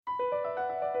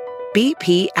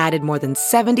BP added more than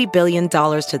 $70 billion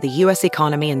to the U.S.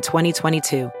 economy in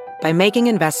 2022 by making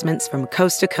investments from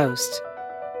coast to coast.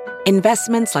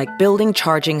 Investments like building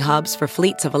charging hubs for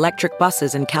fleets of electric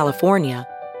buses in California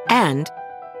and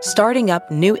starting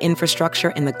up new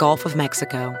infrastructure in the Gulf of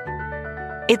Mexico.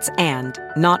 It's and,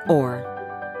 not or.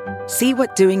 See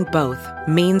what doing both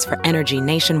means for energy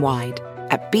nationwide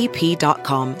at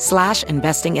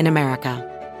bp.com/investing in America.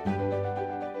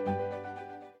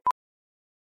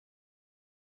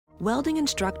 Welding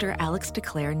instructor Alex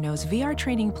DeClaire knows VR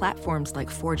training platforms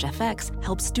like Forge FX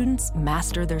help students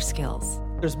master their skills.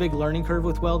 There's a big learning curve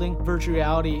with welding. Virtual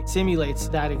reality simulates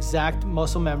that exact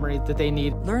muscle memory that they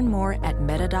need. Learn more at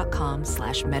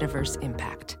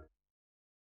meta.com/metaverseimpact.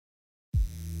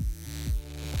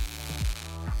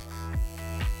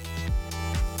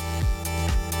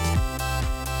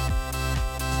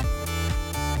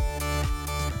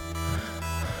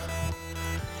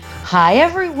 Hi,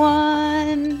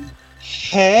 everyone.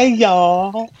 Hey,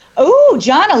 y'all. Oh,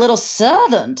 John, a little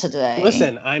southern today.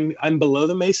 Listen, I'm below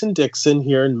the Mason-Dixon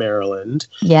here in Maryland.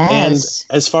 Yes.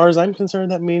 And as far as I'm concerned,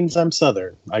 that means I'm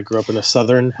southern. I grew up in a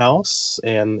southern house,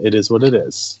 and it is what it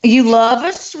is. You love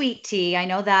a sweet tea. I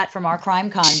know that from our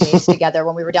CrimeCon days together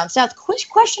when we were down south.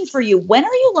 Question for you. When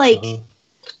are you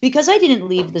because I didn't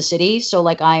leave the city, so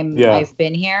I've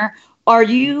been here. Are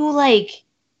you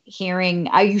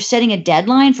are you setting a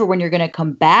deadline for when you're going to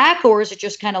come back, or is it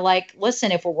just kind of listen,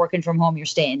 if we're working from home, you're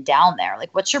staying down there?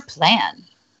 What's your plan?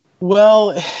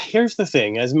 Well, here's the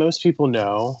thing. As most people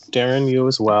know, Darren, you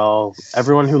as well,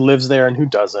 everyone who lives there and who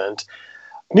doesn't,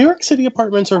 New York City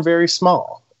apartments are very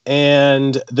small.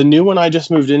 And the new one I just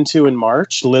moved into in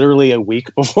March, literally a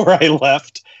week before I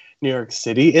left New York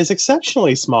City, is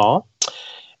exceptionally small.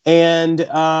 And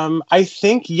I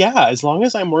think, as long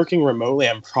as I'm working remotely,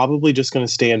 I'm probably just going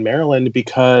to stay in Maryland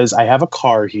because I have a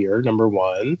car here, number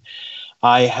one.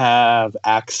 I have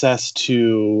access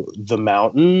to the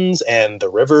mountains and the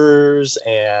rivers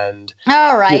and...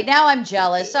 All right, now I'm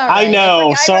jealous. All right. I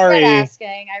know, sorry. I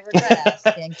regret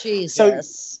asking.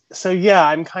 Jesus. So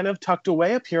I'm kind of tucked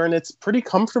away up here and it's pretty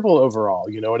comfortable overall,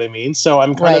 you know what I mean? So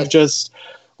I'm kind of just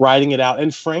riding it out.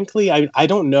 And frankly, I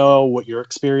don't know what your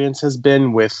experience has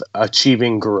been with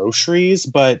achieving groceries,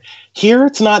 but here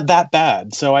it's not that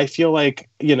bad. So I feel like,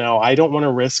 I don't want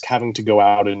to risk having to go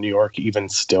out in New York even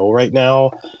still right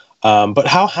now. But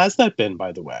how has that been,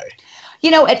 by the way?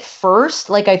 At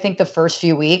first, I think the first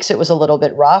few weeks, it was a little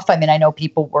bit rough. I mean, I know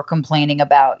people were complaining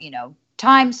about,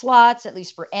 time slots, at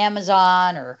least for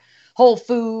Amazon or Whole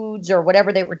Foods or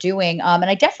whatever they were doing. And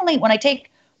I definitely, when I take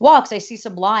walks, I see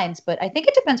some lines, but I think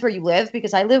it depends where you live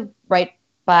because I live right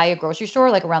by a grocery store,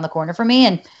 around the corner from me.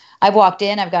 And I've walked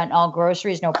in, I've gotten all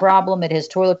groceries, no problem. It has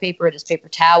toilet paper, it has paper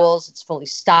towels, it's fully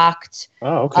stocked.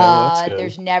 Oh, okay. Well, that's good.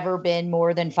 There's never been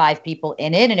more than 5 people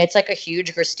in it. And it's a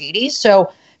huge Gristedes.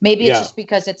 So maybe it's just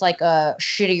because it's a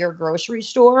shittier grocery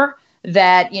store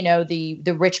that,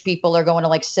 the rich people are going to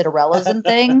Citarellas and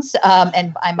things.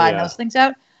 And I'm buying those things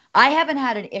out. I haven't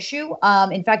had an issue.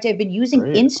 In fact, I've been using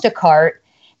Instacart.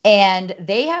 And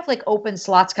they have open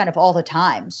slots kind of all the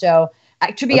time. So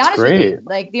to be honest with you,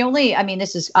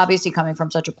 this is obviously coming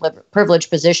from such a privileged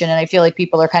position. And I feel like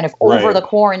people are kind of over the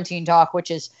quarantine talk,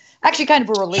 which is actually kind of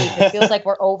a relief. It feels like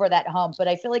we're over that hump. But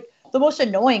I feel like the most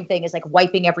annoying thing is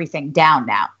wiping everything down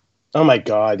now. Oh my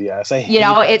God, yes. I hate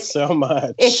it so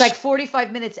much. It's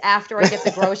 45 minutes after I get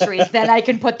the groceries, then I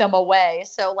can put them away.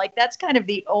 So that's kind of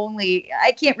the only,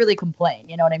 I can't really complain.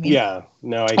 You know what I mean? Yeah,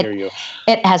 no, I hear you.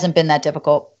 It hasn't been that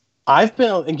difficult. I've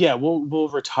been, we'll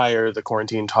retire the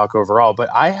quarantine talk overall, but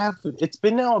it's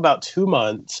been now about 2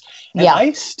 months and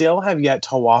I still have yet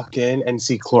to walk in and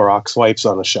see Clorox wipes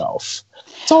on a shelf.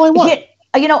 That's all I want.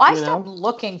 I stopped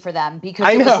looking for them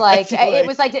because it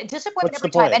was disappointment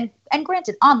every time. And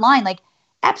granted, online,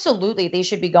 absolutely, they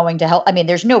should be going to health. I mean,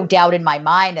 there's no doubt in my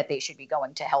mind that they should be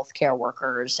going to healthcare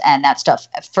workers and that stuff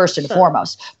first and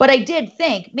foremost. But I did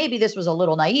think, maybe this was a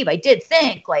little naive, I did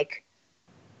think,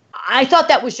 I thought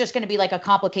that was just going to be a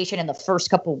complication in the first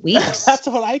couple weeks. That's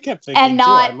what I kept thinking. And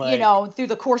not, through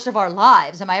the course of our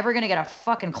lives. Am I ever going to get a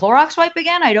fucking Clorox wipe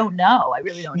again? I don't know. I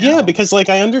really don't know. Yeah, because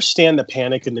I understand the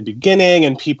panic in the beginning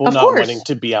and people not wanting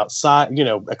to be outside,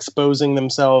 exposing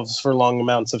themselves for long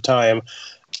amounts of time.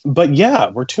 But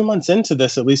we're 2 months into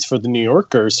this, at least for the New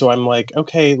Yorkers. So I'm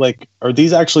okay, are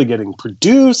these actually getting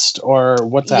produced or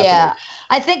what's happening? Yeah,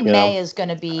 I think May is going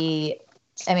to be...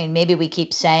 I mean, maybe we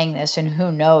keep saying this and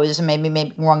who knows,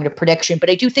 maybe wrong to prediction, but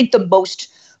I do think the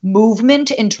most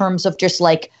movement in terms of just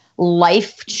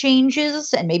life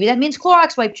changes, and maybe that means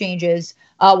Clorox wipe changes,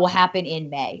 will happen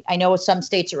in May. I know some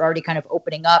states are already kind of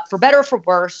opening up for better or for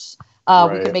worse.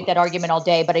 We could make that argument all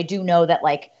day, but I do know that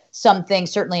like some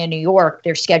things, certainly in New York,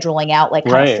 they're scheduling out like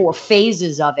kind of 4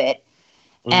 phases of it.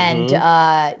 Mm-hmm.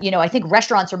 And, I think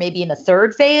restaurants are maybe in the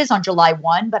 3rd phase on July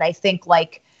 1, but I think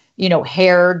like,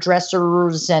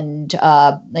 hairdressers and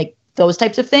like those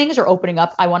types of things are opening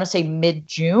up, I want to say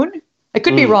mid-June. I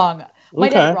could be wrong.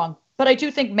 Might have it wrong. But I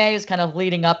do think May is kind of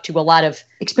leading up to a lot of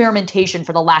experimentation,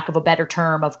 for the lack of a better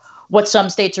term, of what some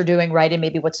states are doing right and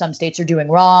maybe what some states are doing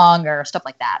wrong or stuff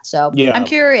like that. So I'm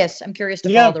curious. I'm curious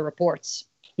to follow the reports.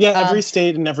 Yeah, every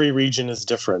state and every region is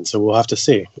different, so we'll have to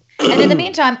see. And in the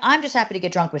meantime, I'm just happy to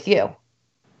get drunk with you.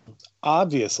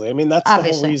 Obviously. I mean, that's the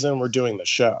whole reason we're doing the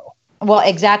show. Well,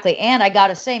 exactly. And I got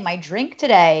to say, my drink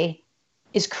today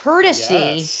is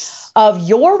courtesy of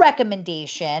your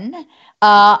recommendation.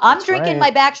 I'm drinking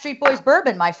my Backstreet Boys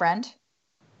bourbon, my friend.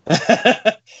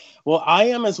 Well, I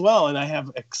am as well, and I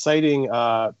have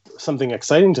something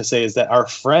exciting to say is that our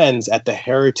friends at the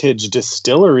Heritage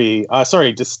Distilling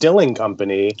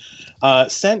Company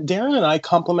sent Darren and I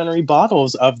complimentary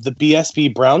bottles of the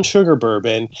BSB brown sugar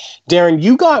bourbon. Darren,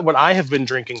 you got what I have been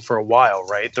drinking for a while,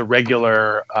 right? The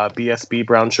regular BSB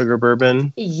brown sugar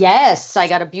bourbon. Yes, I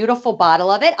got a beautiful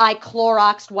bottle of it. I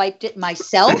Clorox wiped it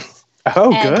myself. Oh,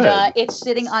 good. And it's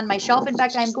sitting on my shelf. In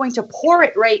fact, I'm going to pour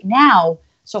it right now.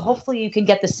 So hopefully you can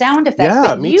get the sound effects.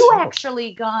 Yeah, but you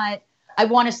actually got, I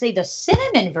want to say, the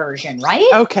cinnamon version, right?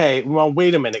 Okay. Well,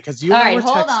 wait a minute, because you were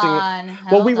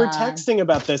texting. We were texting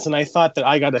about this, and I thought that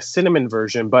I got a cinnamon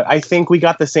version, but I think we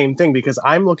got the same thing, because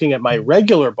I'm looking at my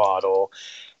regular bottle,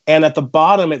 and at the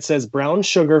bottom it says brown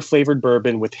sugar flavored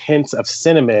bourbon with hints of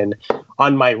cinnamon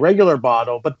on my regular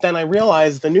bottle. But then I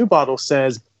realized the new bottle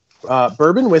says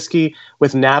bourbon whiskey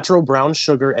with natural brown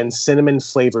sugar and cinnamon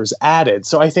flavors added.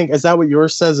 So I think, is that what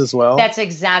yours says as well? That's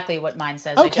exactly what mine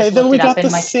says. Okay, then we got the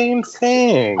same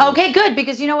thing. Okay, good,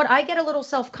 because you know what? I get a little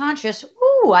self-conscious.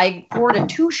 Ooh, I poured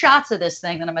 2 shots of this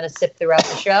thing that I'm going to sip throughout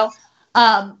the show.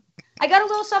 I got a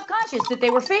little self-conscious that they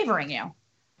were favoring you.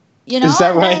 Is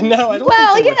that right? No, I don't.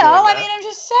 Well, I mean, I'm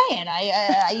just saying.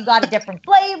 You got a different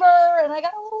flavor, and I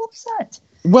got a little upset.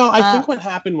 Well, I think what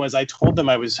happened was I told them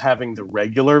I was having the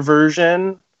regular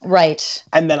version. Right.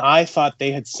 And then I thought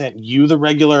they had sent you the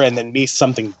regular and then me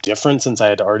something different, since I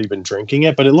had already been drinking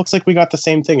it. But it looks like we got the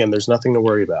same thing, and there's nothing to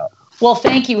worry about. Well,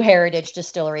 thank you, Heritage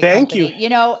Distillery Company. Thank you.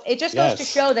 It just goes to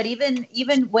show that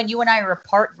even when you and I are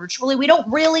apart virtually, we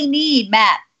don't really need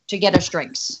Matt to get us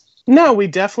drinks. No, we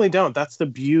definitely don't. That's the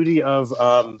beauty of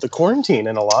the quarantine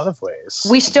in a lot of ways.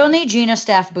 We still need Gina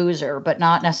Staff Boozer, but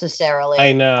not necessarily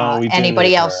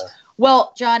anybody else.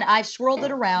 Well, John, I've swirled it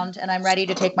around, and I'm ready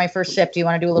to take my first sip. Do you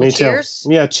want to do a little cheers?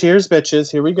 Yeah, cheers,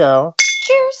 bitches. Here we go.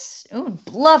 Cheers. Ooh,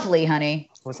 lovely, honey.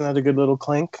 Wasn't that a good little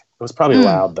clink? It was probably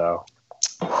loud, though.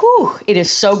 Whew, it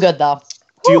is so good, though.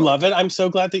 Do you love it? I'm so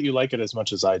glad that you like it as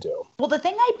much as I do. Well, the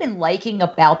thing I've been liking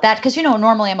about that, because,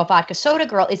 normally I'm a vodka soda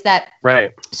girl, is that...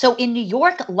 Right. So in New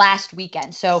York last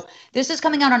weekend, so this is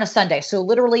coming out on a Sunday, so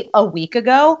literally a week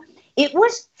ago, it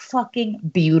was fucking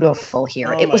beautiful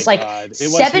here. It was like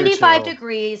 75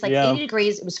 degrees, like 80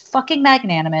 degrees. It was fucking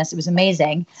magnanimous. It was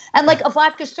amazing. And like a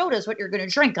vodka soda is what you're going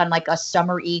to drink on like a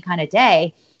summer-y kind of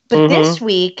day. But this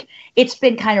week, it's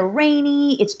been kind of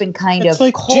rainy. It's been kind of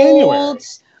like cold. January.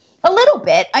 A little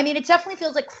bit. I mean, it definitely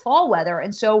feels like fall weather.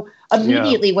 And so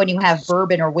immediately when you have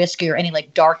bourbon or whiskey or any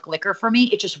like dark liquor for me,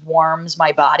 it just warms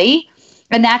my body.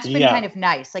 And that's been kind of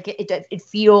nice. Like it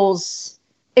feels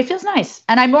nice.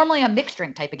 And I'm normally a mixed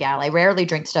drink type of gal. I rarely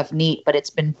drink stuff neat, but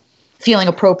it's been feeling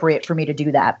appropriate for me to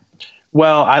do that.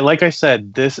 Well, like I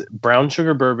said, this brown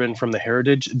sugar bourbon from the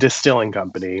Heritage Distilling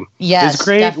Company is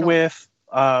great with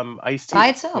iced tea. By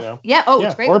itself.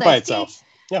 It's great with iced tea.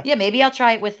 Yeah, maybe I'll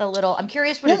try it with a little. I'm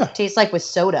curious what it tastes like with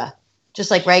soda, just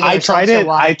like regular. I tried it.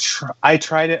 Water. I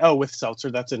tried it. Oh, with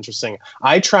seltzer, that's interesting.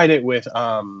 I tried it with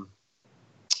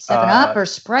 7-Up or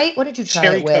Sprite. What did you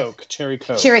try it with? Cherry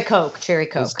Coke.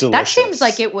 That seems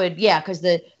like it would. Yeah, because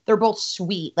they're both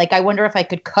sweet. Like I wonder if I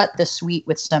could cut the sweet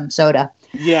with some soda.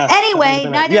 Yeah. Anyway,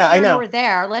 neither here nor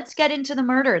there. Let's get into the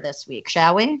murder this week,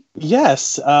 shall we?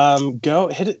 Yes. Go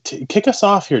hit it. Kick us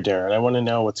off here, Darren. I want to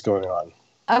know what's going on.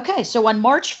 Okay, so on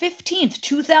March 15th,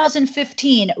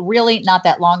 2015, really not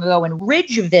that long ago in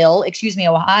Ridgeville,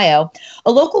 Ohio,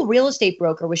 a local real estate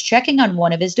broker was checking on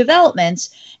one of his developments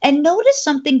and noticed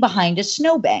something behind a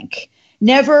snowbank.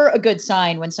 Never a good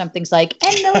sign when something's like,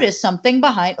 and notice something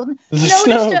behind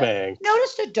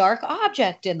noticed a dark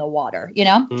object in the water,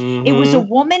 It was a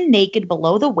woman naked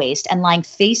below the waist and lying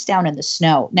face down in the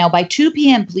snow. Now, by 2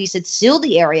 p.m., police had sealed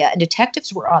the area and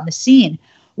detectives were on the scene.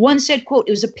 One said, quote,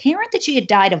 "It was apparent that she had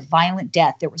died a violent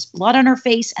death. There was blood on her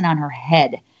face and on her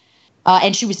head."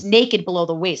 And she was naked below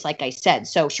the waist, like I said.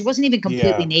 So she wasn't even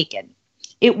completely naked.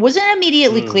 It wasn't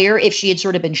immediately clear if she had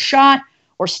sort of been shot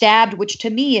or stabbed, which to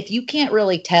me, if you can't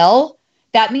really tell,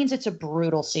 that means it's a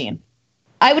brutal scene.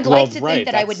 I would like to think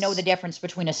that I would know the difference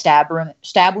between a stab wound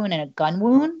and a gun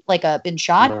wound, like a been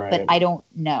shot, but I don't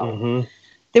know. Mm-hmm.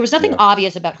 There was nothing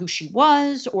obvious about who she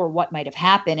was or what might have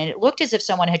happened. And it looked as if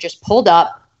someone had just pulled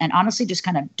up and honestly just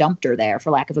kind of dumped her there,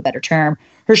 for lack of a better term.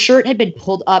 Her shirt had been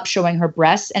pulled up, showing her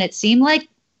breasts, and it seemed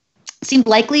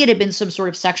likely it had been some sort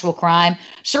of sexual crime.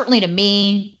 Certainly to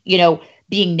me,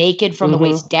 being naked from the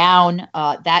waist down,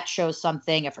 that shows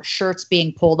something. If her shirt's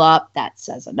being pulled up, that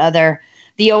says another.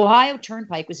 The Ohio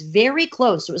Turnpike was very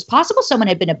close. It was possible someone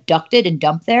had been abducted and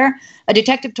dumped there. A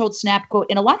detective told Snap,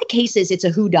 quote, in a lot of cases, it's a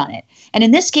whodunit. And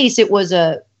in this case, it was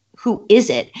a who is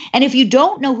it? And if you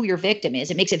don't know who your victim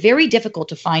is, it makes it very difficult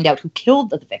to find out who killed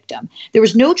the victim. There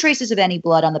was no traces of any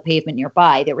blood on the pavement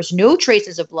nearby. There was no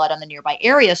traces of blood on the nearby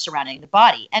area surrounding the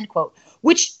body, end quote.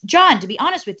 Which, John, to be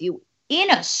honest with you, in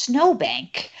a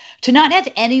snowbank, to not have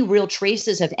any real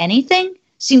traces of anything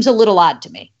seems a little odd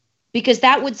to me. Because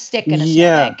that would stick in a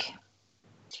snowbank.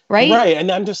 Right? Right. And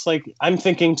I'm just I'm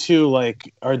thinking too,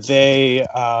 are they,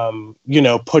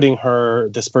 putting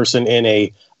this person in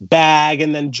a bag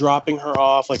and then dropping her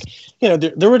off?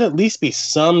 There would at least be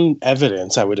some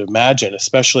evidence, I would imagine,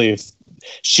 especially if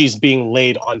she's being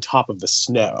laid on top of the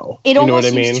snow. It almost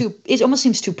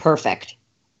seems too perfect.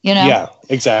 Yeah,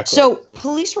 exactly. So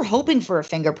police were hoping for a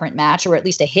fingerprint match or at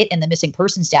least a hit in the missing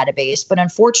persons database, but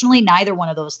unfortunately, neither one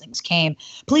of those things came.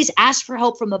 Police asked for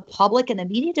help from the public, and the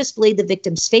media displayed the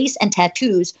victim's face and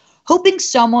tattoos, hoping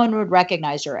someone would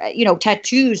recognize her.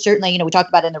 Tattoos, certainly, we talked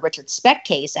about it in the Richard Speck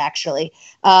case, actually.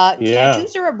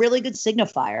 Tattoos are a really good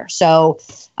signifier. So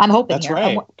I'm hoping That's here.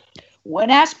 Right.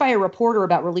 When asked by a reporter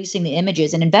about releasing the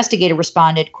images, an investigator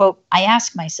responded, quote, I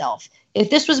ask myself, if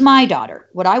this was my daughter,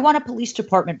 would I want a police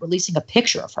department releasing a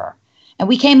picture of her? And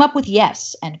we came up with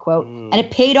yes, end quote. And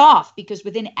it paid off because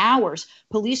within hours,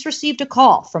 police received a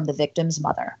call from the victim's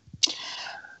mother.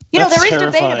 There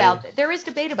is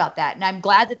debate about that. And I'm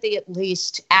glad that they at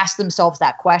least asked themselves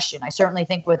that question. I certainly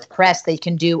think with press, they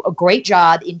can do a great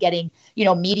job in getting,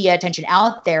 media attention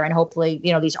out there. And hopefully,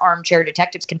 these armchair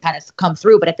detectives can kind of come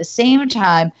through. But at the same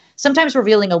time, sometimes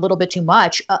revealing a little bit too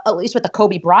much, at least with the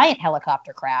Kobe Bryant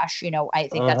helicopter crash. I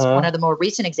think that's one of the more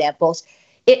recent examples.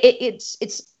 It's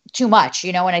too much,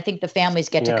 and I think the families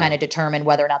get to kind of determine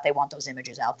whether or not they want those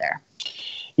images out there.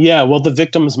 Yeah, well, the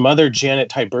victim's mother, Janet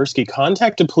Tyberski,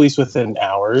 contacted police within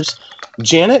hours.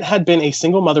 Janet had been a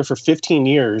single mother for 15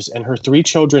 years, and her 3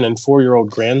 children and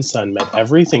 4-year-old grandson meant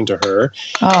everything to her.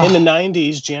 Oh. In the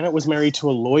 90s, Janet was married to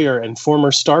a lawyer and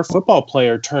former star football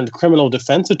player turned criminal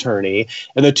defense attorney,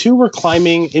 and the two were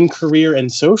climbing in career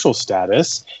and social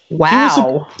status.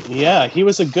 Wow. He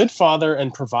was a good father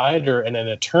and provider, and an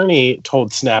attorney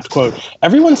told Snap, quote,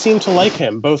 everyone seemed to like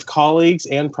him, both colleagues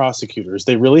and prosecutors.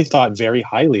 They really thought very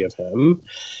highly of him.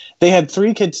 They had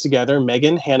 3 kids together,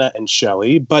 Megan, Hannah, and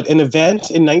Shelley, but an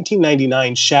event in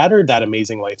 1999 shattered that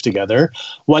amazing life together.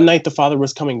 One night, the father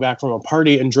was coming back from a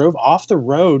party and drove off the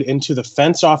road into the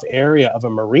fenced-off area of a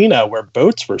marina where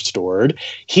boats were stored.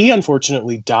 He,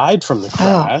 unfortunately, died from the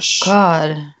crash. Oh,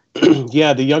 God.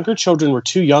 Yeah, the younger children were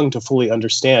too young to fully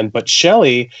understand, but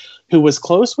Shelley, who was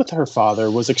close with her father,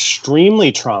 was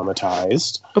extremely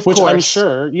traumatized. Of which course. I'm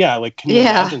sure, can you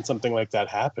imagine something like that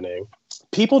happening?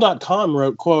 People.com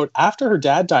wrote, quote, after her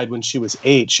dad died when she was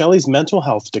 8, Shelley's mental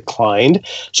health declined.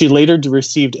 She later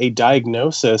received a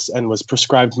diagnosis and was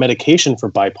prescribed medication for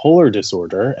bipolar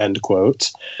disorder, end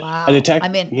quote. Wow. Listen,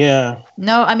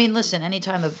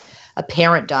 anytime a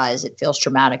parent dies, it feels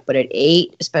traumatic. But at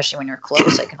 8, especially when you're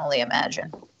close, I can only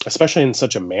imagine. Especially in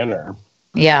such a manner.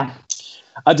 Yeah.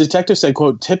 A detective said,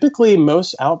 quote, typically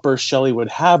most outbursts Shelley would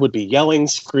have would be yelling,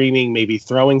 screaming, maybe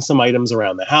throwing some items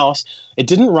around the house. It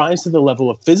didn't rise to the level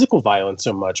of physical violence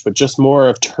so much, but just more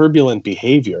of turbulent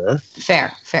behavior.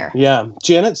 Fair. Yeah.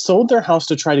 Janet sold their house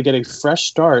to try to get a fresh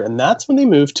start, and that's when they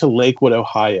moved to Lakewood,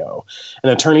 Ohio. An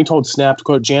attorney told Snap,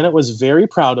 quote, Janet was very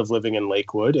proud of living in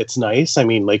Lakewood. It's nice.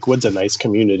 Lakewood's a nice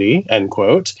community, end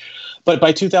quote. But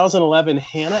by 2011,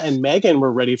 Hannah and Megan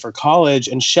were ready for college,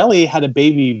 and Shelley had a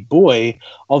baby boy,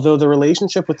 although the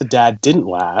relationship with the dad didn't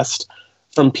last.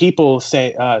 From People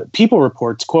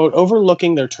reports, quote,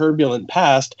 overlooking their turbulent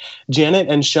past, Janet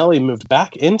and Shelley moved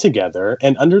back in together,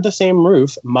 and under the same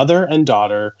roof, mother and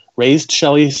daughter raised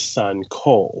Shelley's son,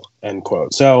 Cole, end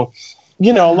quote. So,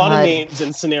 a lot of names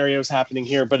and scenarios happening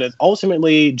here, but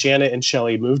ultimately, Janet and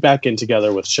Shelley moved back in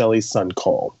together with Shelley's son,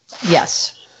 Cole.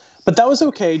 Yes. But that was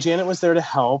okay. Janet was there to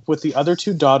help. With the other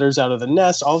 2 daughters out of the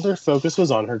nest, all of their focus was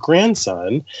on her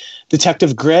grandson.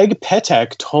 Detective Greg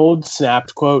Petek told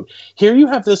Snapped, quote, "Here you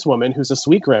have this woman who's a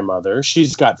sweet grandmother.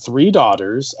 She's got 3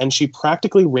 daughters, and she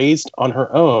practically raised on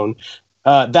her own,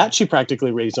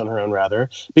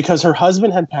 because her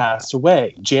husband had passed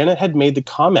away. Janet had made the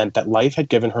comment that life had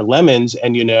given her lemons,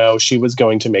 and, she was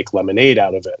going to make lemonade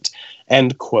out of it."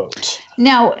 End quote.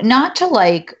 Now, not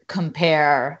to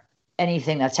compare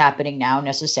anything that's happening now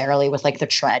necessarily with the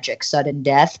tragic sudden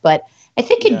death, but I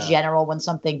think in general, when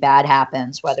something bad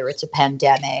happens, whether it's a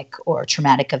pandemic or a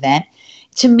traumatic event,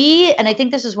 to me, and I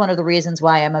think this is one of the reasons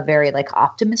why I'm a very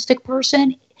optimistic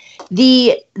person,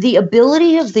 the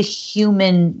ability of the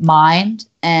human mind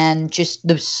and just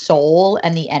the soul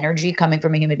and the energy coming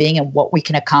from a human being and what we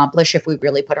can accomplish if we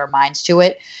really put our minds to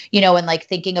it, and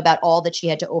thinking about all that she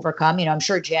had to overcome. I'm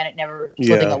sure Janet never was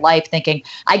living a life thinking,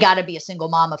 I got to be a single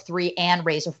mom of 3 and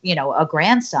raise a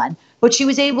grandson, but she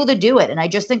was able to do it. And I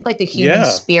just think the human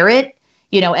spirit,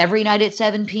 every night at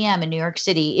 7 p.m. in New York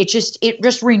City, it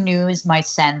just renews my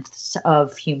sense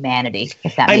of humanity,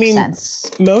 if that makes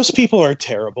sense. Most people are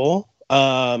terrible.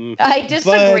 I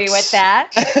disagree with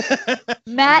that.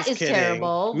 Matt is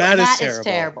terrible. Matt is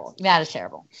terrible. Matt is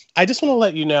terrible. I just want to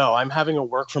let you know I'm having a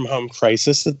work from home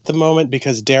crisis at the moment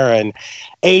because, Darren,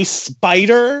 a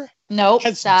spider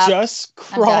has just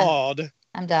crawled.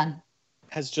 I'm done.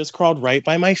 Has just crawled right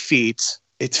by my feet.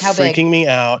 It's How freaking big? me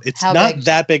out. It's How not big?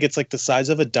 that big. It's the size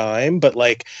of a dime, but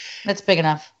That's big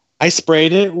enough. I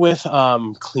sprayed it with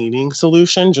cleaning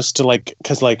solution just to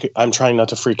because I'm trying not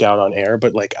to freak out on air,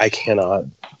 but I cannot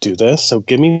do this. So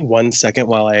give me 1 second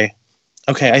while I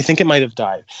think it might have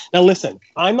died. Now listen,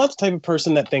 I'm not the type of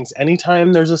person that thinks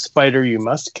anytime there's a spider, you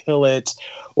must kill it,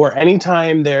 or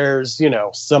anytime there's,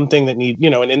 something that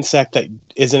an insect that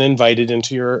isn't invited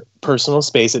into your personal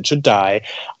space, it should die.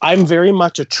 I'm very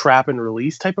much a trap and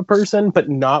release type of person, but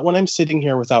not when I'm sitting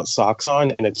here without socks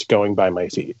on and it's going by my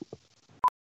feet.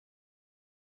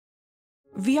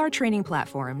 VR training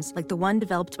platforms, like the one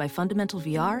developed by Fundamental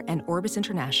VR and Orbis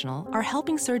International, are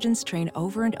helping surgeons train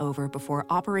over and over before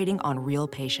operating on real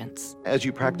patients. As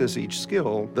you practice each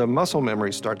skill, the muscle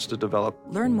memory starts to develop.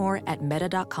 Learn more at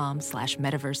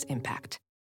meta.com/metaverseimpact.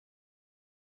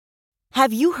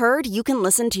 Have you heard you can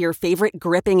listen to your favorite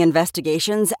gripping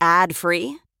investigations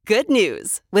ad-free? Good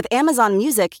news. With Amazon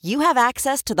Music, you have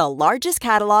access to the largest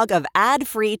catalog of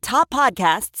ad-free top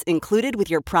podcasts included with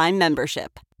your Prime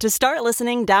membership. To start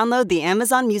listening, download the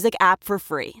Amazon Music app for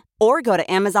free or go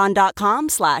to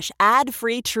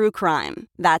amazon.com/ad-free true crime.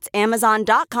 That's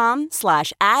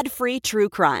amazon.com/ad-free true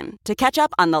crime to catch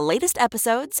up on the latest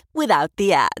episodes without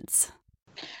the ads.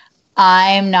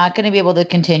 I'm not going to be able to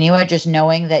continue it just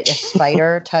knowing that a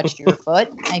spider touched your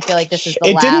foot. I feel like this is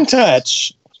the last. It didn't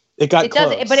touch. It got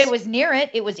close. But it was near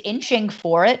it. It was inching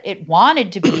for it. It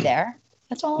wanted to be there.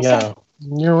 That's all I'll say.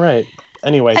 You're right.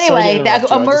 Anyway,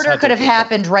 a murder could have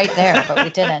happened right there, but we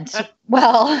didn't.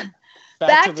 Well,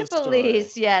 back to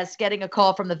police. Story. Yes, getting a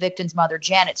call from the victim's mother,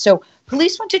 Janet. So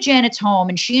police went to Janet's home,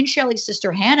 and she and Shelley's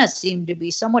sister, Hannah, seemed to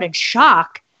be somewhat in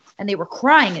shock, and they were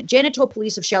crying. And Janet told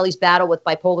police of Shelley's battle with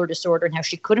bipolar disorder and how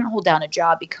she couldn't hold down a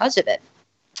job because of it.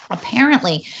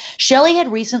 Apparently, Shelley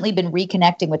had recently been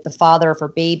reconnecting with the father of her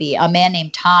baby, a man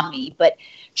named Tommy, but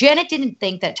Janet didn't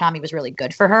think that Tommy was really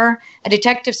good for her. A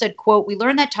detective said, quote, "We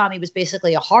learned that Tommy was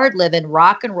basically a hard-living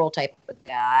rock and roll type of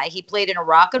guy. He played in a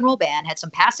rock and roll band, had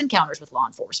some past encounters with law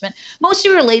enforcement,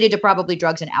 mostly related to probably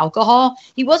drugs and alcohol.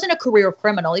 He wasn't a career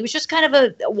criminal. He was just kind of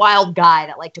a wild guy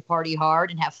that liked to party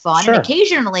hard and have fun. Sure. And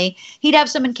occasionally he'd have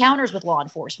some encounters with law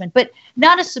enforcement, but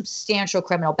not a substantial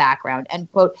criminal background,"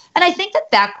 end quote. And I think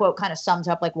that quote kind of sums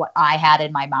up what I had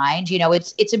in my mind.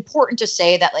 It's important to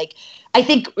say that I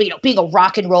think, being a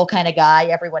rock and roll kind of guy,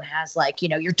 everyone has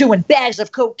you're doing bags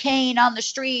of cocaine on the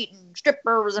street and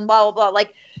strippers and blah, blah, blah.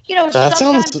 That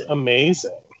sounds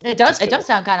amazing. It does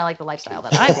sound kind of like the lifestyle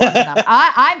that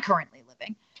I'm currently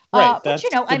living. Right. But, that's the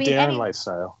Darren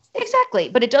lifestyle. Exactly.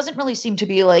 But it doesn't really seem to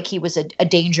be like he was a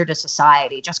danger to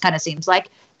society. It just kind of seems like,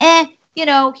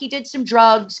 he did some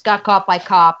drugs, got caught by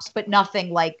cops, but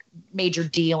nothing like major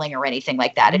dealing or anything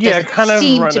like that. It doesn't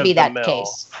seem to be that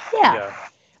case. Yeah.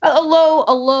 A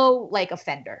low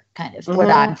offender, kind of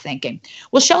what I'm thinking.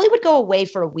 Well, Shelley would go away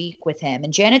for a week with him,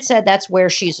 and Janet said that's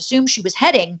where she's assumed she was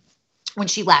heading when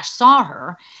she last saw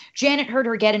her. Janet heard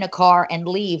her get in a car and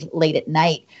leave late at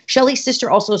night. Shelley's sister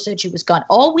also said she was gone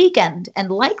all weekend and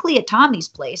likely at Tommy's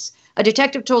place. A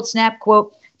detective told Snap,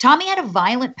 quote, "Tommy had a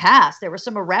violent past. There were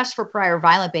some arrests for prior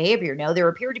violent behavior. There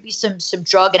appeared to be some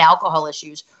drug and alcohol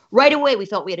issues. Right away, we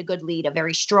thought we had a good lead, a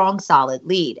very strong, solid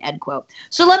lead," end quote.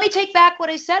 So let me take back what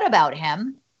I said about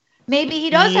him. maybe he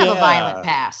does have a violent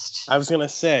past. I was going to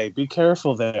say, be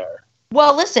careful there.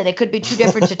 Well, listen, it could be two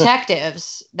different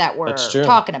detectives that we're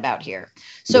talking about here.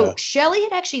 So Shelley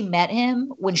had actually met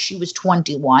him when she was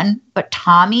 21, but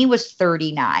Tommy was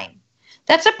 39.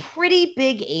 That's a pretty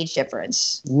big age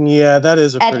difference. Yeah, that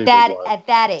is a pretty big one. At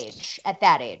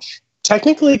that age.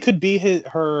 Technically, it could be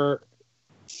her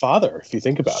father, if you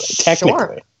think about it. Technically.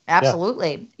 Sure.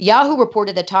 Absolutely. Yeah. Yahoo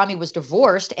reported that Tommy was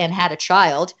divorced and had a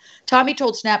child. Tommy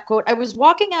told Snap, quote, "I was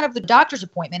walking out of the doctor's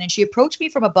appointment and she approached me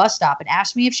from a bus stop and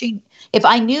asked me if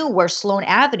I knew where Sloan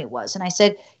Avenue was. And I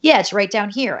said, yeah, it's right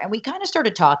down here. And we kind of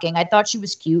started talking. I thought she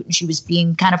was cute and she was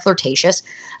being kind of flirtatious.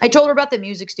 I told her about the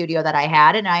music studio that I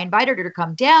had and I invited her to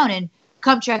come down and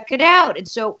come check it out. And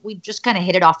so we just kind of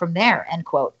hit it off from there," end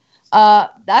quote.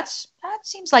 That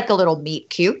seems like a little meet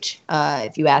cute,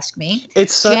 if you ask me. It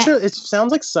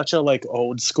sounds like such a like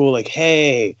old school, like,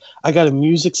 hey, I got a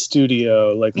music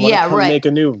studio, like, come make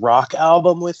a new rock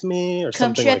album with me or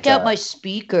something like that. Come check out my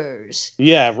speakers.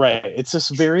 Yeah, right. It's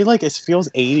just very like, it feels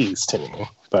 80s to me.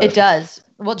 But. It does.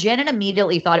 Well, Janet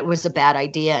immediately thought it was a bad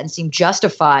idea and seemed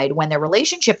justified when their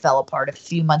relationship fell apart a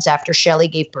few months after Shelley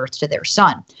gave birth to their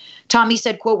son. Tommy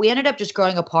said, quote, "We ended up just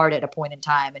growing apart at a point in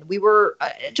time, and we were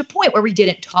at a point where we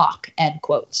didn't talk," end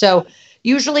quote. So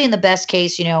usually in the best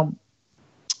case,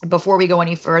 before we go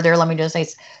any further, let me just say,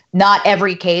 not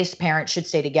every case parents should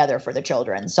stay together for the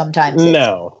children. Sometimes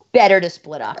it's better to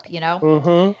split up,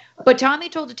 Mm-hmm. But Tommy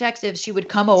told detectives she would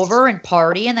come over and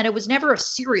party and that it was never a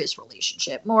serious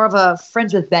relationship, more of a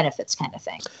friends with benefits kind of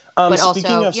thing. But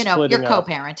also, you're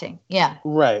co-parenting. Yeah.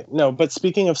 Right. No, but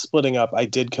speaking of splitting up, I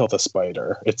did kill the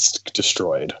spider. It's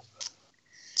destroyed.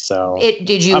 So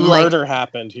murder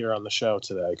happened here on the show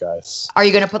today, guys. Are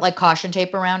you going to put like caution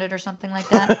tape around it or something like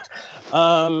that?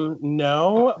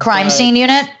 No. Crime scene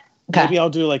unit? Okay. Maybe I'll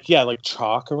do like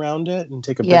chalk around it and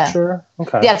take a picture.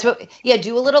 Okay. Yeah,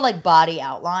 do a little like body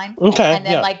outline. Okay. And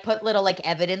then like put little like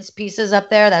evidence pieces up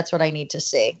there. That's what I need to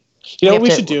see. You know what we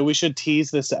should do? We should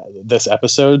tease this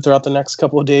episode throughout the next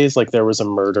couple of days. Like there was a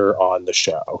murder on the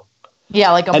show.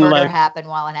 Yeah, like a murder happened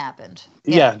while it happened.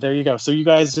 Yeah, there you go. So you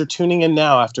guys are tuning in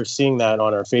now after seeing that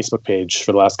on our Facebook page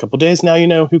for the last couple of days. Now you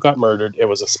know who got murdered. It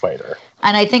was a spider.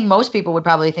 And I think most people would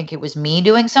probably think it was me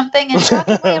doing something. And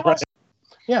it was.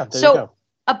 Yeah, there you go.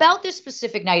 About this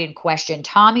specific night in question,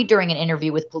 Tommy, during an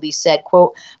interview with police, said,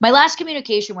 quote, "My last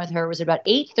communication with her was about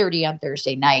 8:30 on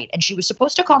Thursday night, and she was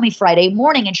supposed to call me Friday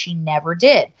morning, and she never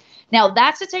did." Now,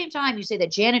 that's the same time you say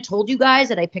that Janet told you guys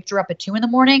that I picked her up at 2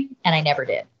 a.m, and I never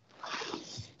did.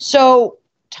 So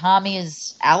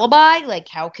Tommy's alibi, like,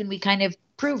 how can we kind of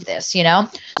prove this,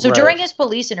 So during his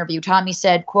police interview, Tommy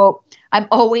said, quote, "I'm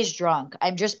always drunk.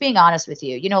 I'm just being honest with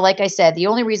you. Like I said, the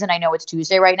only reason I know it's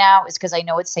Tuesday right now is because I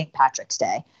know it's St. Patrick's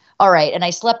Day. All right. And I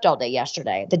slept all day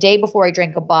yesterday. The day before I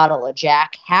drank a bottle of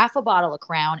Jack, half a bottle of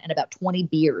Crown, and about 20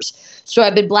 beers. So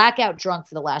I've been blackout drunk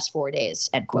for the last 4 days."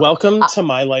 End quote. Welcome to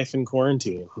my life in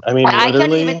quarantine. I mean,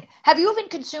 literally. Have you even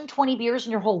consumed 20 beers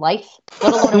in your whole life?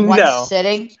 Let alone in one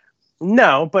sitting?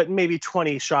 No, but maybe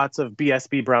 20 shots of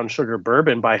BSB brown sugar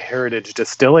bourbon by Heritage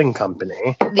Distilling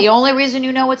Company. The only reason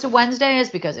you know it's a Wednesday is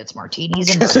because it's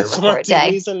martinis and murder. It's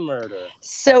martinis and murder.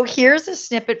 So here's a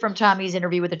snippet from Tommy's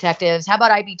interview with detectives. How about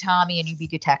I be Tommy and you be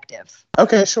detective?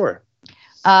 Okay, sure.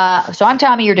 So I'm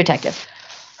Tommy, you're detective.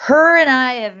 Her and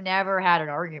I have never had an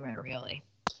argument, really.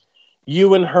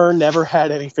 You and her never had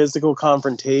any physical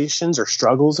confrontations or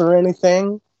struggles or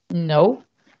anything? No.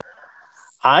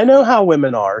 I know how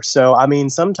women are. So, I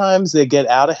mean, sometimes they get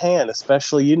out of hand,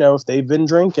 especially, if they've been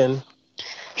drinking.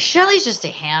 Shelley's just a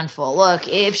handful. Look,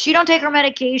 if she don't take her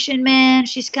medication, man,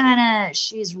 she's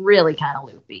really kind of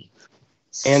loopy.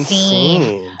 And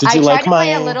scene. Did you like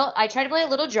my... I tried to play a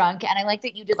little drunk, and I like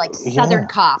that you did like Southern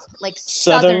Cop. Like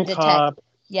Southern Cop.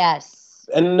 Yes.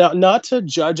 And not to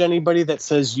judge anybody that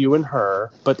says you and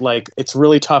her, but like, it's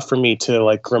really tough for me to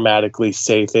like grammatically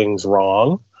say things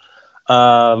wrong.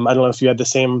 I don't know if you had the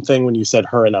same thing when you said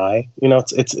her and I.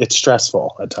 It's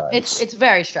stressful at times. It's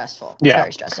very stressful. Yeah.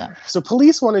 Very stressful. So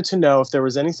police wanted to know if there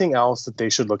was anything else that they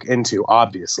should look into,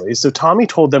 obviously. So Tommy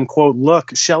told them, quote,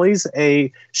 "Look, she's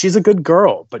a good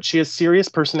girl, but she has serious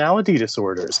personality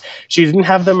disorders. She didn't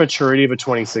have the maturity of a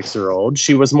 26-year-old.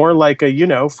 She was more like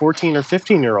a, 14 or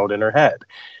 15-year-old in her head.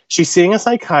 She's seeing a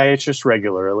psychiatrist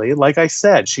regularly. Like I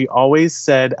said, she always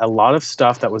said a lot of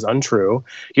stuff that was untrue.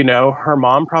 Her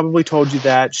mom probably told you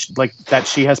that, that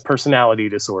she has personality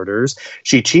disorders.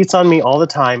 She cheats on me all the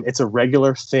time. It's a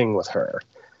regular thing with her."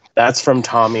 That's from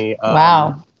Tommy.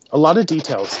 Wow. A lot of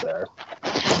details there.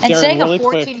 And saying a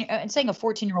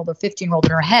 14-year-old or 15-year-old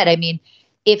in her head, I mean,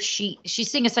 if she's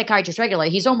seeing a psychiatrist regularly,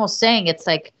 he's almost saying it's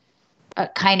like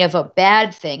kind of a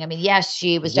bad thing. I mean, yes,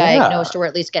 she was diagnosed or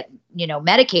at least get,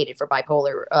 medicated for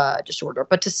bipolar disorder.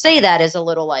 But to say that is a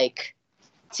little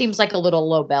seems like a little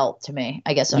low belt to me,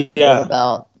 I guess. Low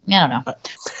belt. I don't know.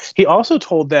 He also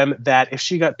told them that if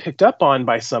she got picked up on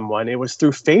by someone, it was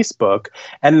through Facebook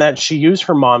and that she used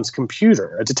her mom's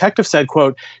computer. A detective said,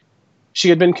 quote, she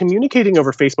had been communicating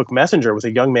over Facebook Messenger with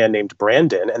a young man named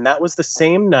Brandon, and that was the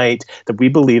same night that we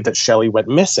believe that Shelley went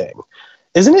missing.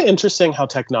 Isn't it interesting how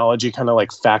technology kind of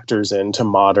factors into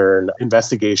modern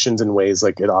investigations in ways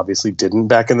it obviously didn't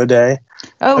back in the day?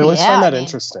 Oh, I always find that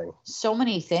interesting. So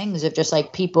many things of just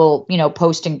people,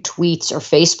 posting tweets or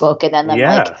Facebook and then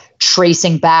them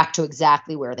tracing back to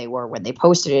exactly where they were when they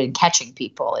posted it and catching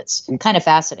people. It's kind of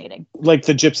fascinating. Like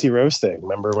the Gypsy Rose thing.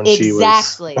 Remember when she was...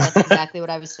 Exactly. That's exactly what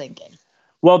I was thinking.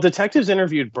 Well, detectives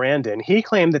interviewed Brandon. He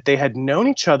claimed that they had known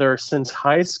each other since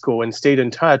high school and stayed in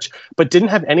touch, but didn't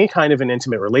have any kind of an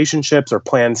intimate relationships or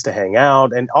plans to hang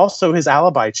out. And also his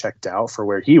alibi checked out for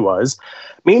where he was.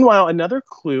 Meanwhile, another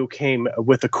clue came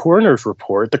with the coroner's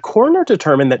report. The coroner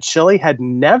determined that Shelley had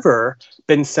never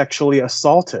been sexually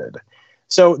assaulted.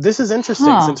 So this is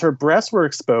interesting. Since her breasts were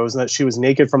exposed and that she was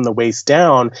naked from the waist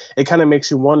down, it kind of makes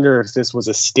you wonder if this was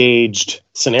a staged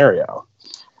scenario.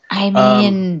 I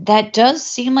mean, that does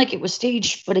seem like it was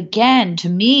staged. But again, to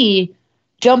me,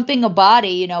 dumping a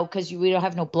body, because we don't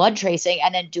have no blood tracing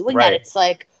and then doing that, it's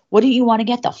what do you want to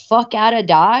get the fuck out of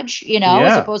Dodge,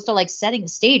 as opposed to setting a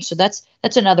stage. So that's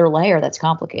another layer that's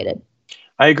complicated.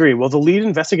 I agree. Well, the lead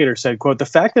investigator said, quote, the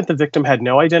fact that the victim had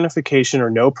no identification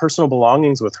or no personal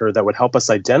belongings with her that would help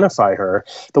us identify her,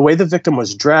 the way the victim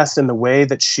was dressed and the way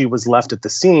that she was left at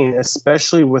the scene,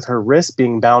 especially with her wrist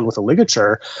being bound with a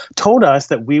ligature, told us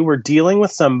that we were dealing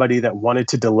with somebody that wanted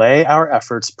to delay our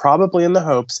efforts, probably in the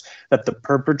hopes that the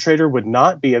perpetrator would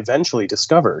not be eventually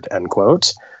discovered, end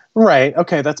quote. Right.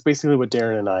 Okay. That's basically what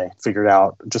Darren and I figured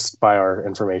out just by our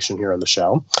information here on the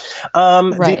show.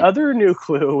 The other new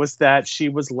clue was that she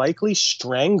was likely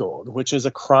strangled, which is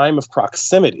a crime of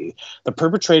proximity. The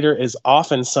perpetrator is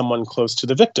often someone close to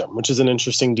the victim, which is an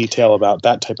interesting detail about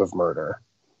that type of murder.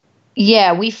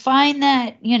 Yeah, we find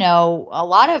that, a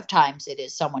lot of times it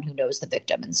is someone who knows the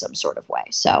victim in some sort of way.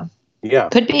 So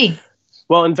could be.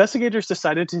 Well, investigators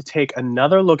decided to take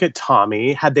another look at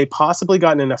Tommy. Had they possibly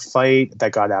gotten in a fight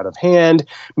that got out of hand?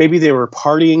 Maybe they were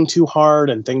partying too hard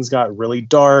and things got really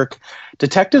dark.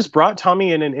 Detectives brought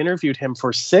Tommy in and interviewed him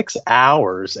for 6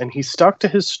 hours, and he stuck to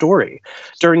his story.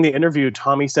 During the interview,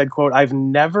 Tommy said, quote, I've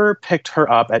never picked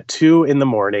her up at 2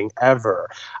 a.m, ever.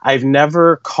 I've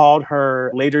never called her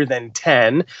later than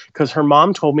 10 because her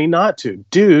mom told me not to.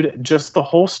 Dude, just the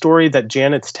whole story that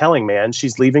Janet's telling, man,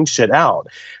 she's leaving shit out.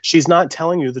 She's not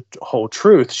telling you the whole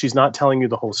truth. She's not telling you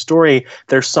the whole story.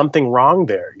 There's something wrong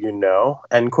there,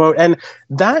 end quote. And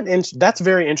that's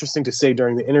very interesting to say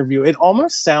during the interview. It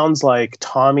almost sounds like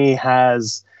Tommy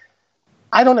has,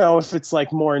 I don't know if it's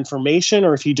more information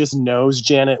or if he just knows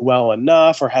Janet well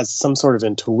enough or has some sort of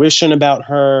intuition about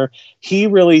her. He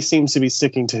really seems to be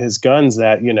sticking to his guns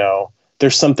that,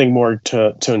 there's something more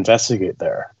to investigate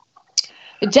there.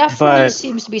 It definitely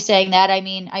seems to be saying that. I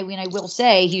mean, I will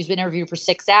say he's been interviewed for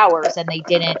 6 hours and they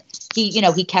didn't,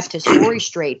 he kept his story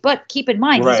straight. But keep in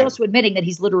mind, he's also admitting that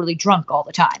he's literally drunk all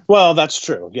the time. Well, that's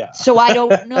true. Yeah. So I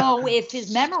don't know if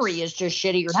his memory is just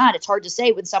shitty or not. It's hard to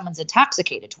say when someone's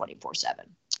intoxicated 24/7.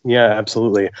 Yeah,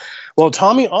 absolutely. Well,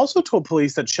 Tommy also told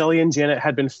police that Shelley and Janet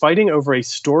had been fighting over a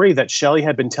story that Shelley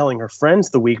had been telling her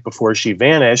friends the week before she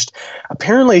vanished.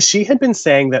 Apparently, she had been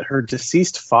saying that her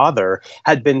deceased father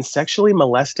had been sexually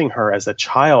molesting her as a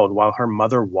child while her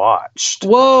mother watched.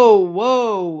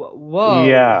 Whoa.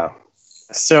 Yeah.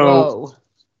 So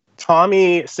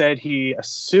Tommy said he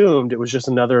assumed it was just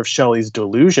another of Shelley's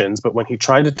delusions, but when he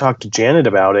tried to talk to Janet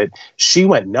about it, she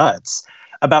went nuts.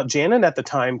 About Janet at the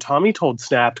time, Tommy told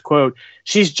Snapped, quote,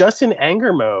 she's just in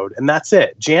anger mode, and that's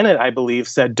it. Janet, I believe,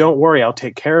 said, don't worry, I'll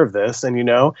take care of this. And,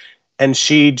 and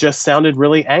she just sounded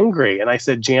really angry. And I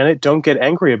said, Janet, don't get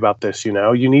angry about this,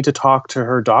 you need to talk to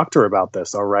her doctor about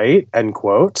this, all right? End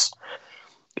quote.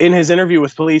 In his interview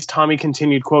with police, Tommy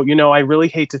continued, quote, I really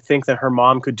hate to think that her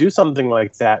mom could do something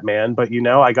like that, man. But,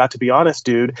 I got to be honest,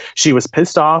 dude. She was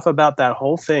pissed off about that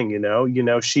whole thing,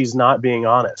 she's not being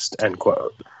honest, end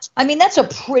quote. I mean, that's a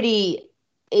pretty,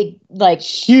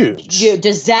 huge,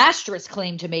 disastrous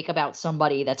claim to make about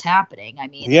somebody that's happening. I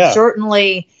mean,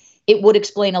 certainly it would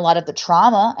explain a lot of the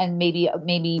trauma and maybe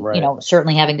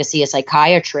certainly having to see a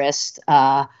psychiatrist,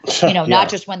 not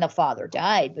just when the father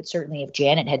died, but certainly if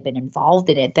Janet had been involved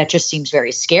in it. That just seems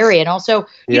very scary. And also,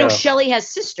 Shelley has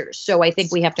sisters. So I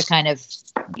think we have to kind of,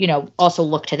 also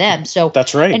look to them. So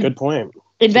that's right. Good point.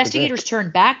 Investigators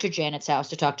turned back to Janet's house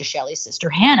to talk to Shelley's sister,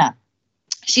 Hannah.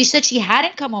 She said she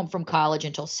hadn't come home from college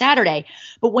until Saturday,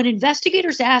 but when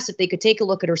investigators asked if they could take a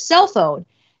look at her cell phone,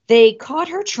 they caught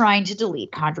her trying to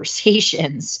delete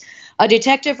conversations. A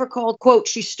detective recalled, quote,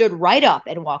 she stood right up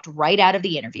and walked right out of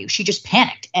the interview. She just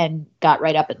panicked and got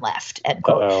right up and left, end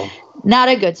quote. Uh-oh. Not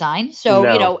a good sign. So,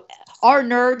 No. you know, our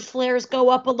nerd flares go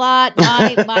up a lot.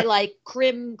 My like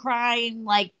crime,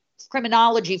 like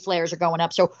criminology flares are going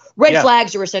up. So red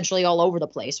flags are essentially all over the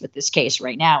place with this case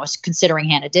right now, considering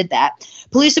Hannah did that.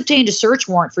 Police obtained a search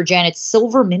warrant for Janet's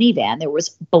silver minivan. There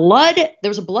was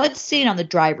a blood stain on the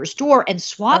driver's door, and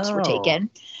swabs were taken.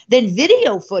 Then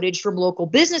video footage from local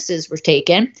businesses was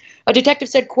taken. A detective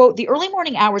said, quote, the early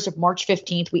morning hours of March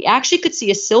 15th, we actually could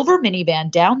see a silver minivan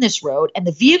down this road, and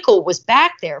the vehicle was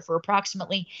back there for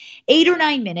approximately 8 or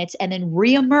 9 minutes and then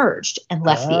reemerged and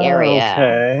left the area.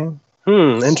 Okay.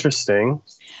 Interesting.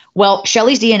 Well,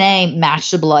 Shelley's DNA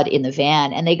matched the blood in the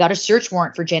van, and they got a search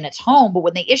warrant for Janet's home. But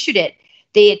when they issued it,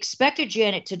 they expected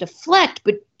Janet to deflect,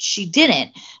 but she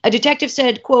didn't. A detective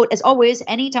said, quote, as always,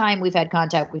 anytime we've had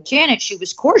contact with Janet, she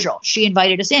was cordial. She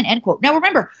invited us in, end quote. Now,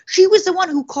 remember, she was the one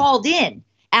who called in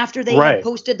after they had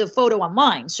posted the photo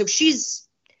online. So she's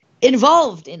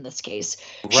involved in this case.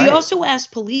 Right. She also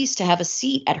asked police to have a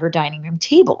seat at her dining room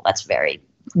table. That's very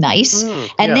nice.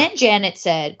 And then Janet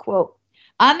said, quote,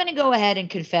 I'm going to go ahead and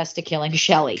confess to killing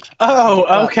Shelley.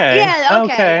 Oh, okay. Yeah,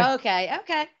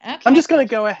 okay. I'm just going to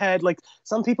go ahead. Like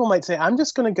some people might say, I'm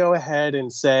just going to go ahead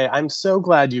and say, I'm so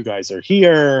glad you guys are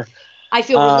here. I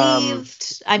feel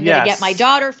relieved. I'm going to get my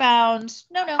daughter found.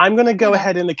 No. I'm going to go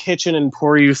ahead in the kitchen and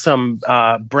pour you some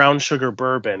brown sugar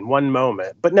bourbon. One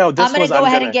moment. But no, I'm going to go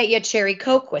ahead and get you a cherry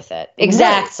Coke with it.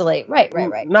 Exactly. Right.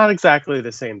 Not exactly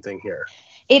the same thing here.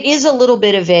 It is a little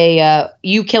bit of a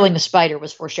you killing the spider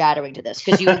was foreshadowing to this,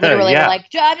 because you literally were like,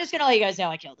 I'm just going to let you guys know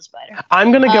I killed the spider.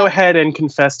 I'm going to go ahead and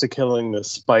confess to killing the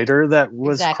spider that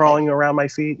was crawling around my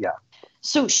feet. Yeah.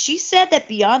 So she said that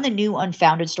beyond the new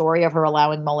unfounded story of her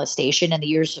allowing molestation and the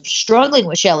years of struggling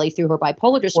with Shelley through her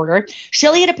bipolar disorder,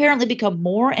 Shelley had apparently become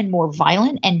more and more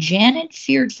violent, and Janet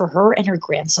feared for her and her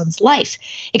grandson's life.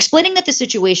 Explaining that the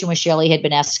situation with Shelley had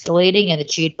been escalating and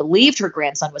that she had believed her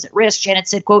grandson was at risk, Janet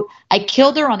said, quote, I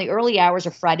killed her on the early hours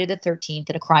of Friday the 13th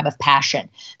in a crime of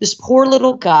passion. This poor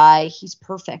little guy, he's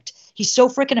perfect. He's so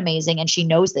freaking amazing, and she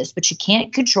knows this, but she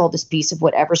can't control this piece of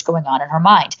whatever's going on in her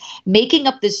mind. Making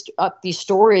up these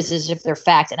stories as if they're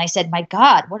fact. And I said, my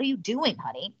God, what are you doing,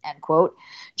 honey? End quote.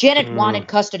 Janet wanted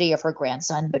custody of her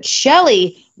grandson, but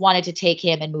Shelley wanted to take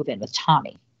him and move in with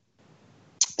Tommy.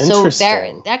 So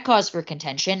that caused for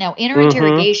contention. Now, in her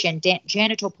interrogation,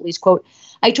 Janet told police, quote,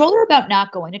 I told her about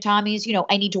not going to Tommy's. You know,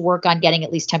 I need to work on getting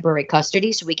at least temporary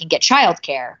custody so we can get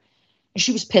childcare. And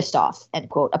she was pissed off, end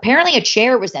quote. Apparently a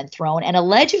chair was then thrown, and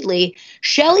allegedly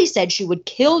Shelley said she would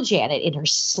kill Janet in her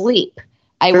sleep.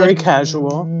 Very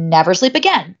casual. Never sleep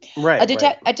again. Right.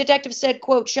 A detective said,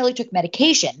 quote, Shelley took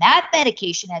medication. That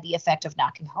medication had the effect of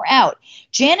knocking her out.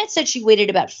 Janet said she waited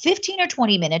about 15 or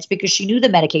 20 minutes because she knew the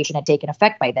medication had taken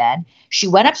effect by then. She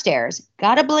went upstairs,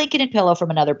 got a blanket and pillow from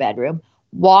another bedroom,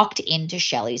 walked into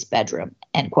Shelley's bedroom,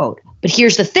 end quote. But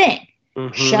here's the thing.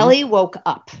 Shelley woke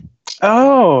up.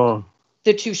 Oh.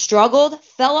 The two struggled,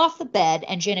 fell off the bed,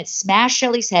 and Janet smashed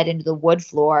Shelley's head into the wood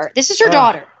floor. This is her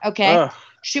daughter, okay?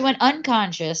 She went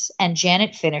unconscious, and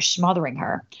Janet finished smothering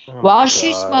her. While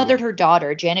she smothered her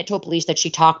daughter, Janet told police that she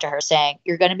talked to her, saying,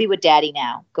 you're going to be with Daddy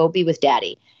now. Go be with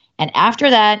Daddy. And after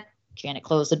that, Janet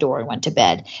closed the door and went to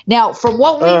bed. Now, from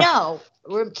what we know,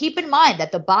 keep in mind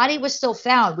that the body was still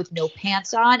found with no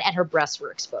pants on and her breasts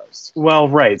were exposed. Well,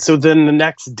 right. So then the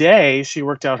next day, she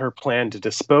worked out her plan to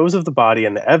dispose of the body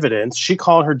and the evidence. She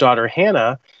called her daughter,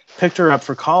 Hannah, picked her up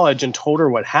for college and told her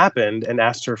what happened and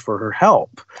asked her for her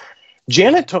help.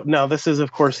 Now this is,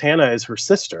 of course, Hannah is her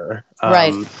sister.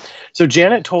 Right. So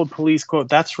Janet told police, quote,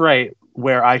 that's right,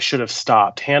 where I should have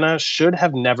stopped. Hannah should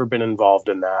have never been involved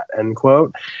in that, end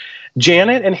quote.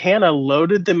 Janet and Hannah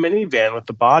loaded the minivan with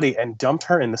the body and dumped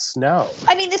her in the snow.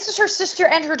 I mean, this is her sister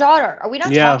and her daughter. Are we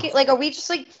not talking, like, are we just,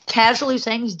 like, casually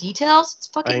saying these details? It's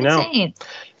fucking insane.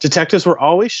 Detectives were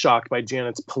always shocked by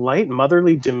Janet's polite,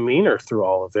 motherly demeanor through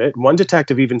all of it. One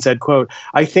detective even said, quote,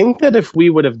 I think that if we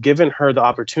would have given her the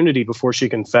opportunity before she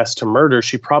confessed to murder,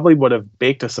 she probably would have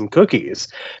baked us some cookies,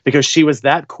 because she was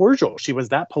that cordial. She was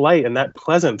that polite and that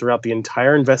pleasant throughout the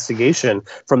entire investigation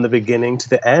from the beginning to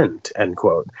the end, end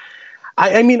quote.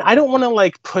 I mean, I don't want to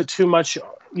like put too much,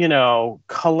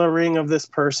 coloring of this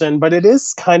person, but it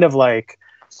is kind of like.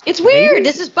 It's weird.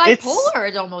 This is bipolar,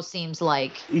 it almost seems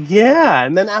like. Yeah.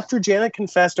 And then after Janet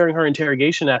confessed during her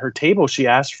interrogation at her table, she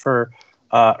asked for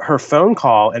her phone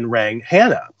call and rang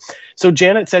Hannah. So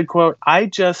Janet said, quote, "I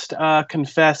just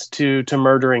confessed to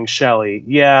murdering Shelley.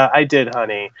 Yeah, I did,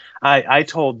 honey. I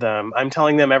told them. I'm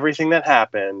telling them everything that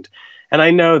happened. And I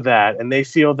know that. And they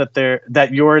feel that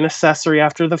you're an accessory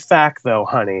after the fact, though,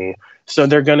 honey. So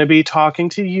they're going to be talking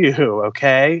to you,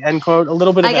 okay?" End quote. A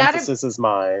little bit of emphasis is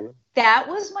mine. That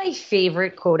was my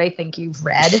favorite quote I think you've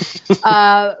read,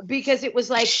 because it was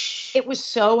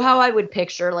so how I would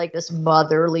picture like this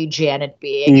motherly Janet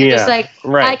being. You're just like,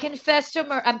 right. I confess to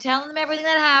I'm telling them everything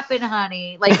that happened,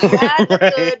 honey. Like, you had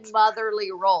a good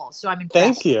motherly role. So I'm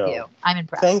impressed. Thank you. With you. I'm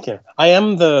impressed. Thank you. I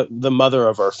am the mother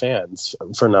of our fans,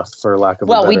 for lack of a better.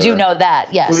 Well, we do know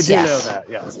that. Yes. We do know that.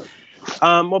 Yes.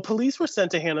 Well, police were sent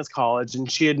to Hannah's college, and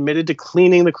she admitted to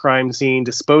cleaning the crime scene,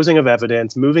 disposing of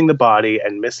evidence, moving the body,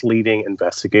 and misleading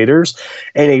investigators.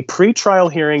 In a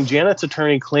pretrial hearing, Janet's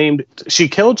attorney claimed she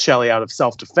killed Shelley out of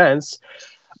self-defense,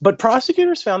 but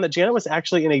prosecutors found that Janet was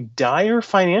actually in a dire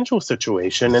financial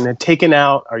situation and had taken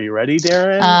out, are you ready,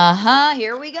 Darren?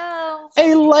 Here we go.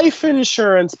 A life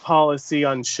insurance policy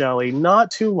on Shelley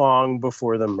not too long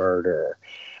before the murder.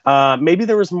 Maybe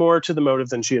there was more to the motive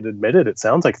than she had admitted. It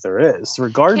sounds like there is.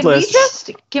 Regardless,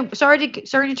 sorry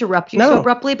to interrupt you so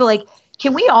abruptly, but like,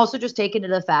 can we also just take into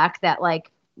the fact that like,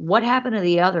 what happened to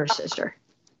the other sister?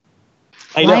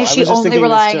 Why is she only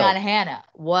relying on Hannah?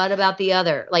 What about the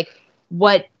other? Like,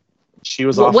 what? She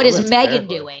was. What is Megan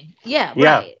doing? Yeah,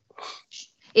 right.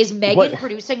 Is Megan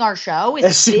producing our show?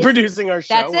 Is she producing our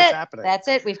show? That's What's it. happening? That's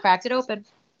it. We've cracked it open.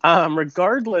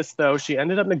 Regardless, though, she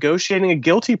ended up negotiating a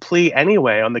guilty plea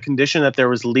anyway on the condition that there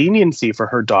was leniency for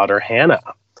her daughter,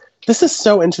 Hannah. This is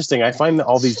so interesting. I find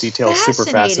all these details super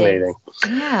fascinating.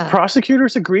 Yeah.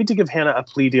 Prosecutors agreed to give Hannah a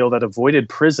plea deal that avoided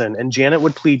prison, and Janet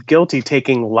would plead guilty,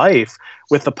 taking life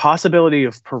with the possibility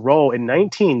of parole in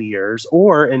 19 years,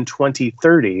 or in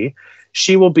 2030.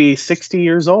 She will be 60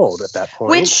 years old at that point.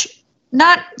 Which,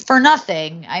 not for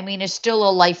nothing, I mean, is still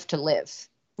a life to live.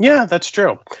 Yeah, that's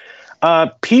true.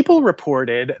 People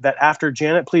reported that after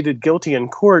Janet pleaded guilty in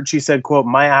court, she said, quote,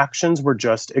 "My actions were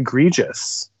just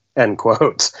egregious," end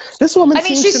quote. This woman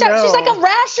she's like a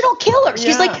rational killer.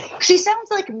 Yeah. She sounds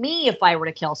like me if I were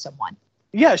to kill someone.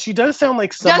 Yeah, she does sound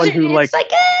like someone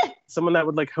someone that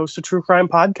would like host a true crime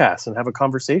podcast and have a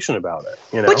conversation about it.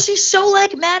 You know? But she's so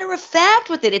like matter of fact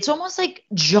with it. It's almost like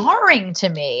jarring to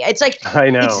me. It's like, I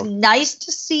know. It's nice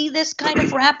to see this kind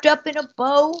of wrapped up in a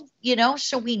bow, you know,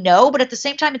 so we know. But at the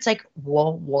same time, it's like,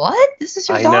 well, what? This is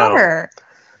your daughter.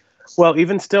 Well,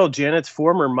 even still, Janet's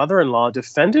former mother-in-law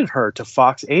defended her to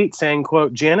Fox 8, saying,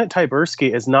 quote, "Janet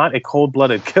Tyburski is not a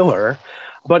cold-blooded killer,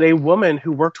 but a woman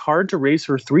who worked hard to raise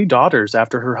her 3 daughters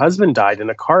after her husband died in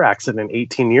a car accident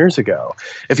 18 years ago.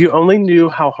 If you only knew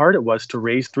how hard it was to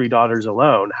raise 3 daughters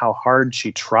alone, how hard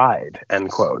she tried,"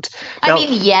 end quote. Now, I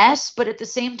mean, yes, but at the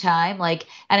same time, like,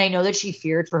 and I know that she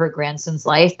feared for her grandson's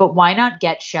life, but why not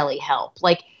get Shelley help?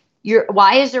 Like,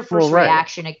 why is their first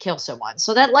reaction to kill someone?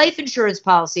 So that life insurance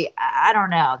policy, I don't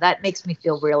know. That makes me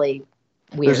feel really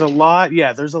weird. There's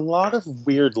a lot of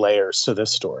weird layers to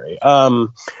this story.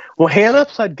 Well, Hannah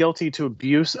pled guilty to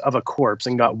abuse of a corpse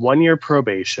and got 1 year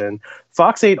probation.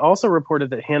 Fox 8 also reported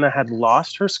that Hannah had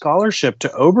lost her scholarship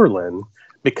to Oberlin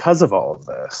because of all of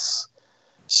this.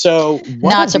 So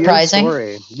not surprising.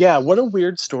 Story. Yeah, what a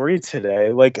weird story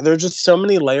today. Like, there's just so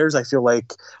many layers. I feel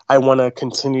like I want to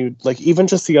continue. Like, even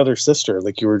just the other sister,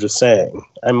 like you were just saying.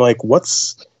 I'm like,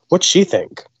 what's she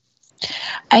think?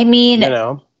 I mean, you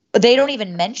know, they don't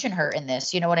even mention her in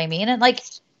this. You know what I mean? And like,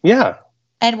 yeah.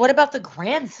 And what about the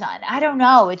grandson? I don't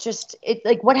know. It's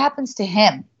like, what happens to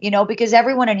him? You know, because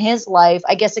everyone in his life,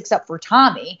 I guess, except for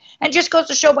Tommy, and just goes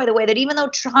to show, by the way, that even though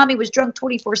Tommy was drunk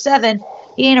 24/7,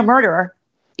 he ain't a murderer.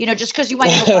 You know, just because you might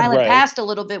have a violent past a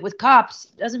little bit with cops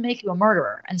doesn't make you a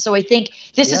murderer. And so I think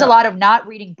this is a lot of not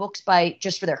reading books by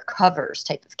just for their covers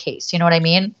type of case. You know what I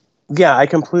mean? Yeah, I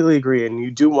completely agree. And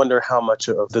you do wonder how much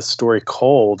of this story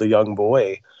Cole, the young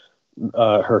boy,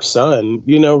 her son,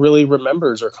 you know, really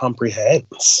remembers or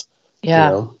comprehends. Yeah.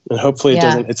 You know? And hopefully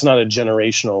it's not a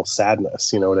generational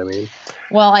sadness. You know what I mean?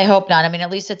 Well, I hope not. I mean, at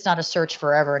least it's not a search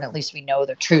forever. And at least we know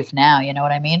the truth now. You know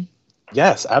what I mean?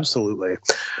 Yes, absolutely.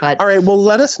 But, all right. Well,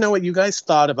 let us know what you guys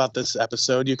thought about this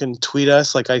episode. You can tweet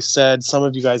us. Like I said, some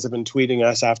of you guys have been tweeting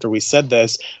us after we said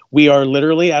this. We are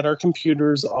literally at our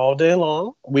computers all day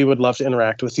long. We would love to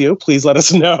interact with you. Please let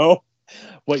us know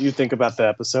what you think about the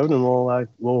episode, and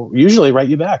we'll usually write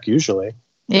you back. Usually.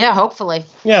 Yeah, hopefully.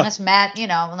 Yeah. Unless Matt,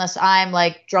 unless I'm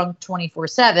like drunk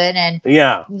 24/7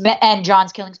 and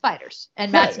John's killing spiders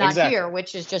and Matt's not here,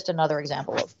 which is just another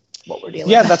example of what we're dealing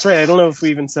Yeah, with. that's right. I don't know if we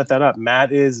even set that up.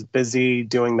 Matt is busy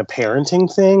doing the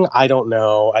parenting thing. I don't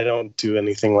know. I don't do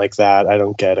anything like that. I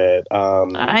don't get it.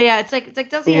 Yeah, it's like,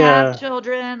 does he have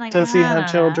children? Like, does he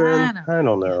have children? I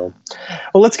don't know.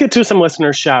 Well, let's get to some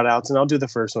listener shout outs, and I'll do the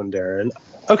first one, Darren.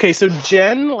 Okay, so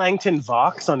Jen Langton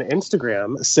Vox on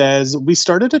Instagram says, we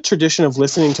started a tradition of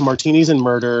listening to Martinis and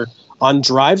Murder on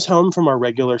drives home from our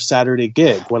regular Saturday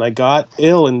gig. When I got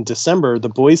ill in December, the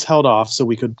boys held off so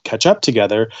we could catch up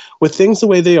together. With things the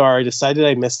way they are, I decided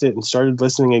I missed it and started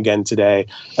listening again today.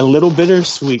 A little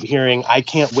bittersweet hearing I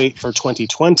Can't Wait for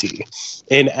 2020.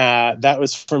 And that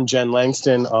was from Jen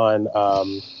Langston on...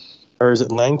 or is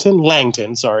it Langton?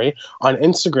 Langton, sorry, on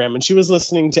Instagram. And she was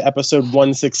listening to episode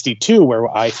 162, where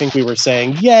I think we were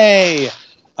saying, yay,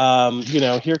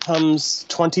 here comes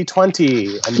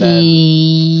 2020. And then...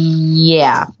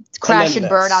 Yeah. Crash and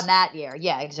burn this. on that year.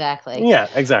 Yeah, exactly. Yeah,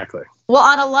 exactly. Well,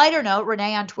 on a lighter note,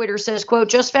 Renee on Twitter says, quote,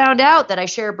 just found out that I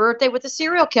share a birthday with a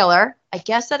serial killer. I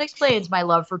guess that explains my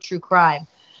love for true crime.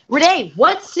 Renee,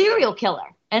 what serial killer?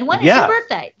 And when is your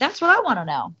birthday? That's what I want to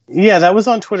know. Yeah, that was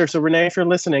on Twitter. So, Renee, if you're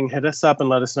listening, hit us up and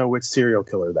let us know which serial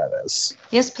killer that is.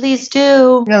 Yes, please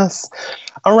do. Yes.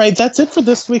 All right, that's it for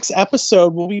this week's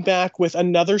episode. We'll be back with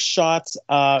another shot.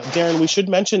 Darren, we should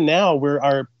mention now we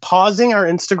are pausing our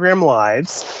Instagram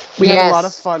lives. We had a lot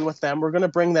of fun with them. We're going to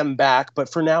bring them back. But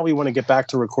for now, we want to get back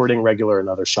to recording regular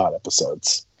Another Shot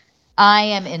episodes. I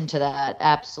am into that,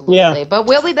 absolutely. Yeah. But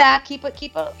we'll be back. Keep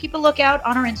a lookout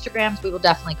on our Instagrams. We will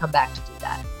definitely come back to do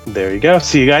that. There you go.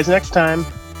 See you guys next time.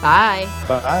 Bye.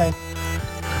 Bye.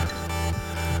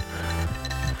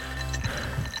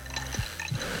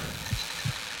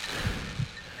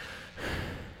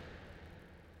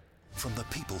 From the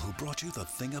people who brought you The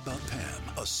Thing About Pam,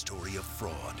 a story of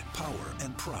fraud, power,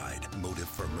 and pride, motive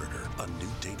for murder, a new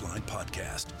Dateline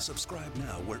podcast. Subscribe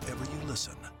now wherever you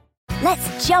listen.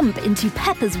 Let's jump into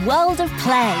Peppa's world of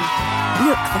play.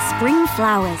 Look for spring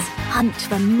flowers, hunt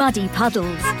for muddy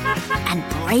puddles, and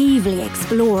bravely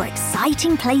explore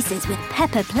exciting places with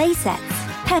Peppa playsets.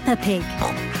 Peppa Pig,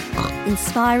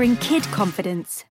 inspiring kid confidence.